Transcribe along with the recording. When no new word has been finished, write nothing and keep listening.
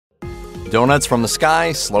donuts from the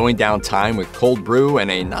sky, slowing down time with cold brew, and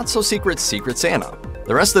a not-so-secret Secret Santa.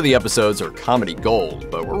 The rest of the episodes are comedy gold,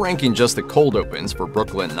 but we're ranking just the cold opens for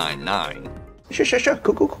Brooklyn Nine-Nine.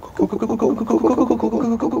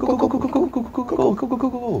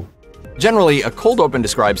 Generally, a cold open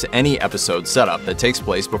describes any episode setup that takes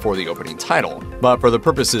place before the opening title, but for the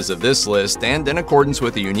purposes of this list, and in accordance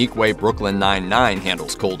with the unique way Brooklyn Nine-Nine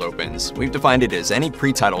handles cold opens, we've defined it as any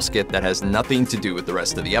pre-title skit that has nothing to do with the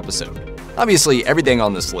rest of the episode. Obviously, everything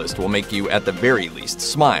on this list will make you, at the very least,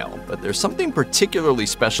 smile, but there's something particularly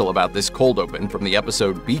special about this cold open from the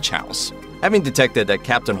episode Beach House. Having detected that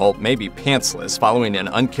Captain Holt may be pantsless following an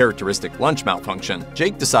uncharacteristic lunch malfunction,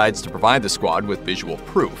 Jake decides to provide the squad with visual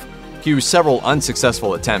proof. Cue several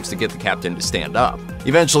unsuccessful attempts to get the captain to stand up.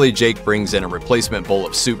 Eventually, Jake brings in a replacement bowl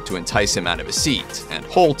of soup to entice him out of his seat, and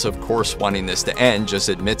Holt, of course wanting this to end, just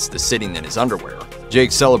admits to sitting in his underwear.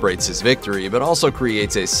 Jake celebrates his victory, but also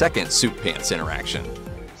creates a second soup pants interaction.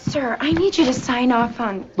 Sir, I need you to sign off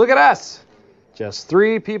on... Look at us! Just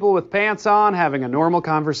 3 people with pants on having a normal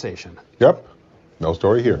conversation. Yep, no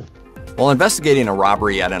story here. While investigating a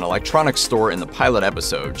robbery at an electronics store in the pilot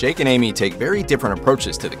episode, Jake and Amy take very different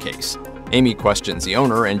approaches to the case. Amy questions the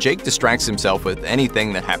owner, and Jake distracts himself with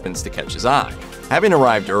anything that happens to catch his eye. Having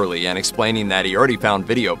arrived early and explaining that he already found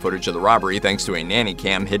video footage of the robbery thanks to a nanny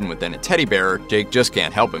cam hidden within a teddy bear, Jake just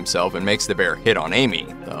can't help himself and makes the bear hit on Amy,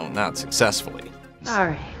 though not successfully. All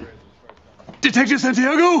right. Detective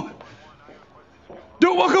Santiago!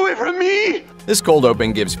 Don't walk away from me! This cold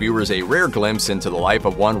open gives viewers a rare glimpse into the life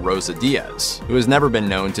of one Rosa Diaz, who has never been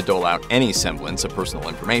known to dole out any semblance of personal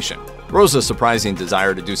information. Rosa's surprising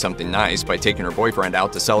desire to do something nice by taking her boyfriend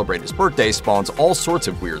out to celebrate his birthday spawns all sorts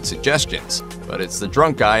of weird suggestions, but it's the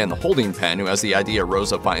drunk guy in the holding pen who has the idea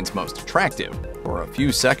Rosa finds most attractive, for a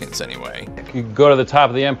few seconds anyway. If you go to the top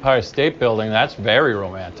of the Empire State Building, that's very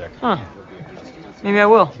romantic. Huh. Maybe I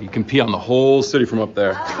will. You can pee on the whole city from up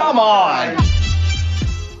there. Come on!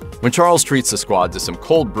 When Charles treats the squad to some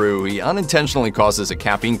cold brew, he unintentionally causes a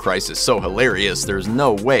caffeine crisis so hilarious there's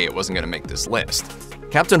no way it wasn't going to make this list.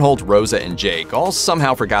 Captain Holt, Rosa, and Jake all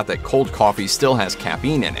somehow forgot that cold coffee still has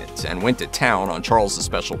caffeine in it and went to town on Charles'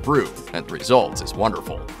 special brew, and the result is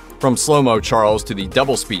wonderful. From Slow-Mo Charles to the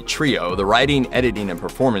double-speed trio, the writing, editing, and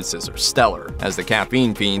performances are stellar, as the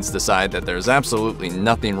caffeine fiends decide that there's absolutely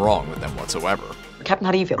nothing wrong with them whatsoever. Captain,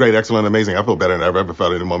 how do you feel? Great, excellent, amazing. I feel better than I've ever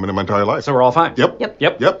felt at a moment in my entire life. So we're all fine? Yep.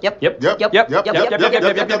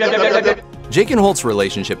 Jake and Holt's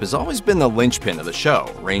relationship has always been the linchpin of the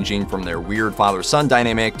show, ranging from their weird father-son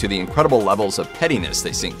dynamic to the incredible levels of pettiness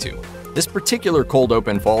they sink to. This particular cold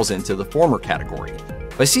open falls into the former category.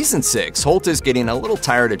 By season 6, Holt is getting a little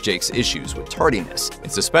tired of Jake's issues with tardiness.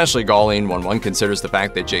 It's especially galling when one considers the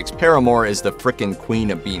fact that Jake's paramour is the frickin'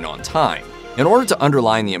 queen of being on time. In order to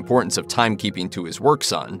underline the importance of timekeeping to his work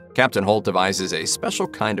son, Captain Holt devises a special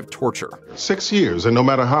kind of torture. 6 years, and no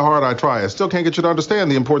matter how hard I try, I still can't get you to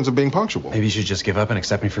understand the importance of being punctual. Maybe you should just give up and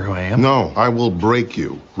accept me for who I am? No, I will break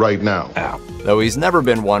you right now. Ow. Though he's never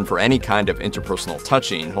been one for any kind of interpersonal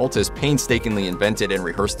touching, Holt has painstakingly invented and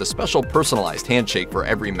rehearsed a special personalized handshake for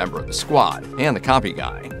every member of the squad, and the copy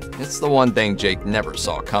guy. It's the one thing Jake never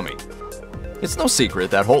saw coming. It's no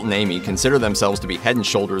secret that Holt and Amy consider themselves to be head and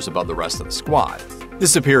shoulders above the rest of the squad.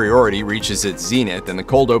 This superiority reaches its zenith in the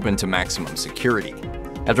cold open to maximum security.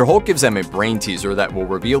 After Holt gives them a brain teaser that will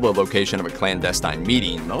reveal the location of a clandestine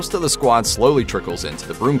meeting, most of the squad slowly trickles into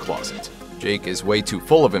the broom closet. Jake is way too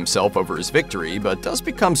full of himself over his victory, but does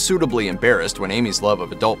become suitably embarrassed when Amy's love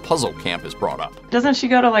of adult puzzle camp is brought up. Doesn't she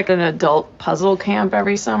go to like an adult puzzle camp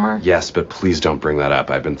every summer? Yes, but please don't bring that up.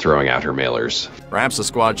 I've been throwing out her mailers. Perhaps the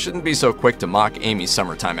squad shouldn't be so quick to mock Amy's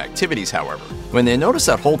summertime activities, however. When they notice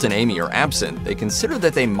that Holt and Amy are absent, they consider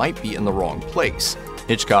that they might be in the wrong place.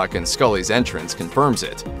 Hitchcock and Scully's entrance confirms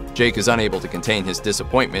it. Jake is unable to contain his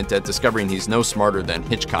disappointment at discovering he's no smarter than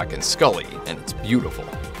Hitchcock and Scully, and it's beautiful.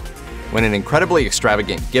 When an incredibly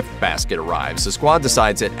extravagant gift basket arrives, the squad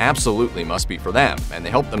decides it absolutely must be for them, and they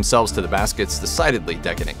help themselves to the basket's decidedly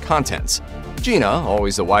decadent contents. Gina,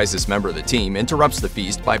 always the wisest member of the team, interrupts the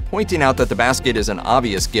feast by pointing out that the basket is an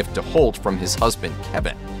obvious gift to Holt from his husband,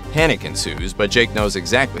 Kevin. Panic ensues, but Jake knows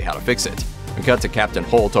exactly how to fix it. We cut to Captain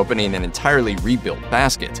Holt opening an entirely rebuilt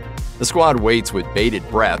basket. The squad waits with bated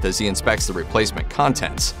breath as he inspects the replacement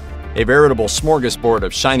contents. A veritable smorgasbord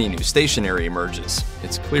of shiny new stationery emerges.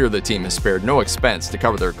 It's clear the team has spared no expense to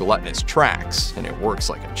cover their gluttonous tracks, and it works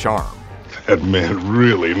like a charm. That man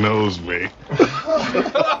really knows me.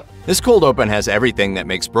 This cold open has everything that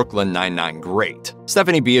makes Brooklyn Nine-Nine great.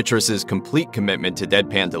 Stephanie Beatrice's complete commitment to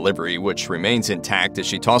deadpan delivery, which remains intact as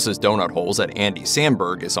she tosses donut holes at Andy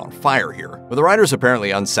Samberg, is on fire here. With the writers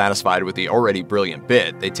apparently unsatisfied with the already brilliant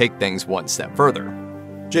bit, they take things one step further.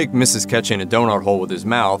 Jake misses catching a donut hole with his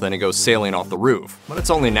mouth and it goes sailing off the roof, but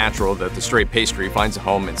it's only natural that the stray pastry finds a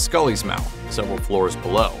home in Scully's mouth, several floors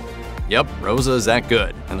below. Yep, Rosa is that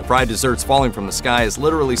good, and the fried desserts falling from the sky is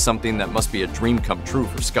literally something that must be a dream come true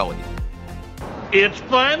for Scully. It's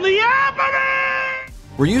finally happening!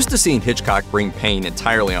 We're used to seeing Hitchcock bring pain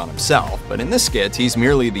entirely on himself, but in this skit, he's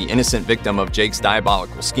merely the innocent victim of Jake's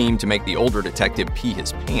diabolical scheme to make the older detective pee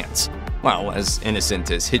his pants. Well, as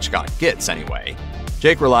innocent as Hitchcock gets, anyway.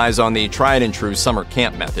 Jake relies on the tried-and-true summer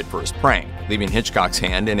camp method for his prank, leaving Hitchcock's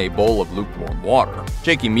hand in a bowl of lukewarm water.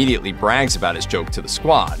 Jake immediately brags about his joke to the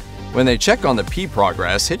squad. When they check on the pee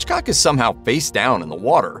progress, Hitchcock is somehow face down in the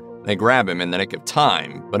water. They grab him in the nick of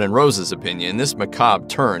time, but in Rosa's opinion, this macabre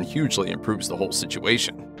turn hugely improves the whole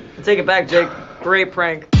situation. Take it back, Jake. Great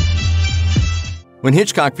prank. When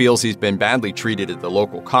Hitchcock feels he's been badly treated at the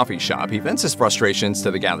local coffee shop, he vents his frustrations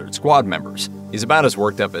to the gathered squad members. He's about as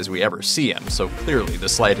worked up as we ever see him, so clearly the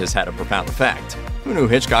slight has had a profound effect. Who knew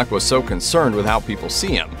Hitchcock was so concerned with how people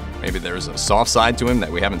see him? Maybe there's a soft side to him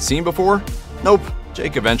that we haven't seen before? Nope.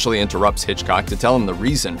 Jake eventually interrupts Hitchcock to tell him the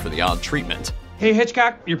reason for the odd treatment. Hey,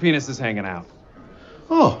 Hitchcock, your penis is hanging out.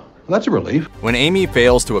 Oh, that's a relief. When Amy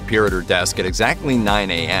fails to appear at her desk at exactly 9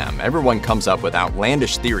 a.m., everyone comes up with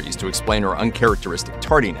outlandish theories to explain her uncharacteristic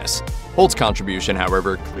tardiness. Holt's contribution,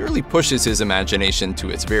 however, clearly pushes his imagination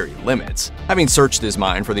to its very limits. Having searched his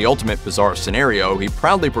mind for the ultimate bizarre scenario, he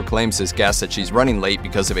proudly proclaims his guest that she's running late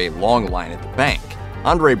because of a long line at the bank.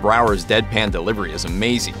 Andre Brower's deadpan delivery is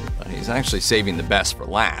amazing, but he's actually saving the best for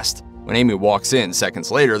last. When Amy walks in seconds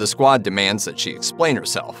later, the squad demands that she explain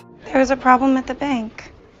herself. There was a problem at the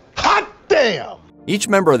bank. Hot damn! Each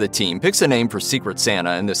member of the team picks a name for Secret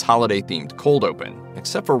Santa in this holiday-themed cold open,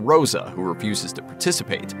 except for Rosa, who refuses to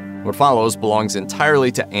participate. What follows belongs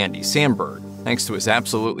entirely to Andy Samberg, thanks to his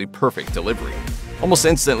absolutely perfect delivery. Almost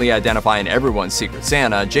instantly identifying everyone's Secret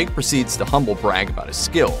Santa, Jake proceeds to humble brag about his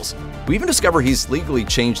skills. We even discover he's legally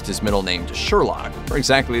changed his middle name to Sherlock for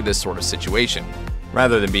exactly this sort of situation.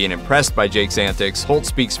 Rather than being impressed by Jake's antics, Holt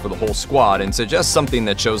speaks for the whole squad and suggests something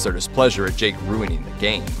that shows their displeasure at Jake ruining the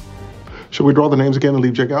game. Should we draw the names again and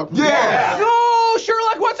leave Jake out? Yeah! No,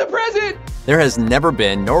 Sherlock wants a present! There has never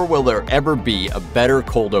been, nor will there ever be, a better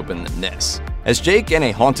cold open than this. As Jake and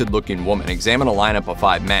a haunted-looking woman examine a lineup of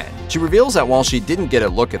 5 men, she reveals that while she didn't get a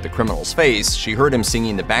look at the criminal's face, she heard him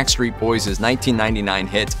singing the Backstreet Boys' 1999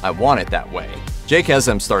 hit, I Want It That Way. Jake has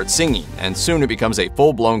them start singing, and soon it becomes a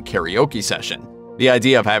full-blown karaoke session. The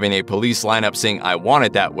idea of having a police lineup sing I Want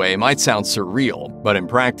It That Way might sound surreal, but in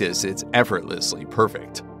practice, it's effortlessly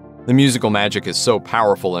perfect. The musical magic is so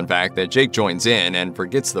powerful, in fact, that Jake joins in and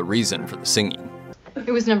forgets the reason for the singing.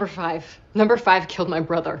 It was number 5. Number 5 killed my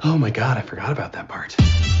brother. Oh my god, I forgot about that part.